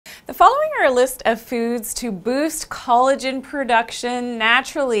The following are a list of foods to boost collagen production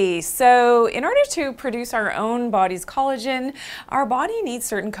naturally. So in order to produce our own body's collagen, our body needs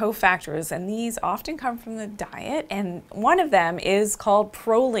certain cofactors, and these often come from the diet, and one of them is called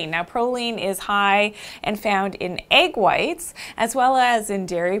proline. Now, proline is high and found in egg whites as well as in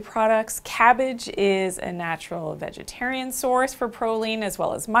dairy products. Cabbage is a natural vegetarian source for proline, as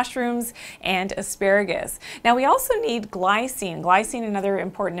well as mushrooms and asparagus. Now, we also need glycine. Glycine, another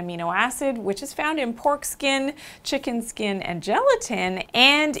important amino acid, which is found in pork skin, chicken skin, and gelatin,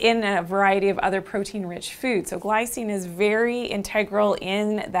 and in a variety of other protein-rich foods. So glycine is very integral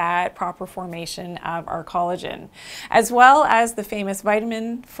in that proper formation of our collagen, as well as the famous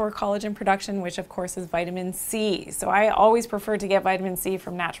vitamin for collagen production, which of course is vitamin C. So I always prefer to get vitamin C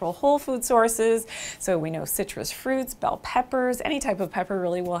from natural whole food sources. So we know citrus fruits, bell peppers, any type of pepper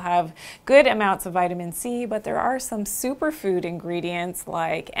really will have good amounts of vitamin C, but there are some superfood ingredients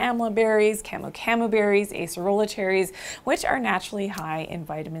like amla berries, camu berries, acerola cherries, which are naturally high in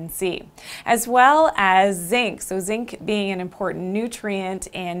vitamin C, as well as zinc. So zinc being an important nutrient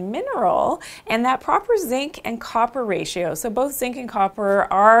and mineral, and that proper zinc and copper ratio. So both zinc and copper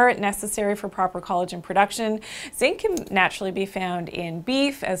are necessary for proper collagen production. Zinc can naturally be found in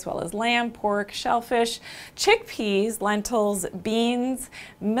beef, as well as lamb, pork, shellfish, chickpeas, lentils, beans,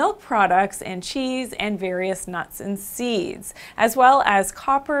 milk products, and cheese, and various nuts and seeds, as well as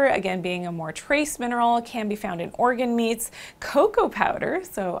copper, again being a more trace mineral, can be found in organ meats, cocoa powder,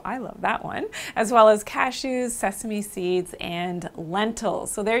 so I love that one, as well as cashews, sesame seeds, and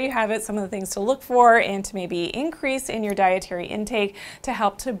lentils. So there you have it, some of the things to look for and to maybe increase in your dietary intake to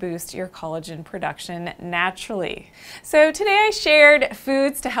help to boost your collagen production naturally. So today I shared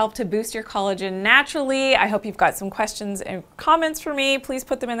foods to help to boost your collagen naturally. I hope you've got some questions and comments for me. Please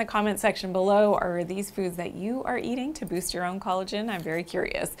put them in the comment section below. Are these foods that you are eating to boost your own collagen? I'm very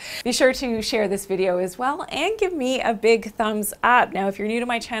curious. Be sure to share this video as well and give me a big thumbs up. Now, if you're new to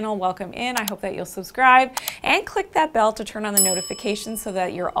my channel, welcome in. I hope that you'll subscribe and click that bell to turn on the notifications so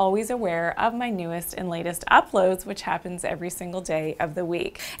that you're always aware of my newest and latest uploads, which happens every single day of the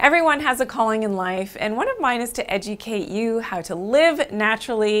week. Everyone has a calling in life, and one of mine is to educate you how to live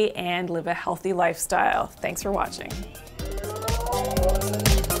naturally and live a healthy lifestyle. Thanks for watching.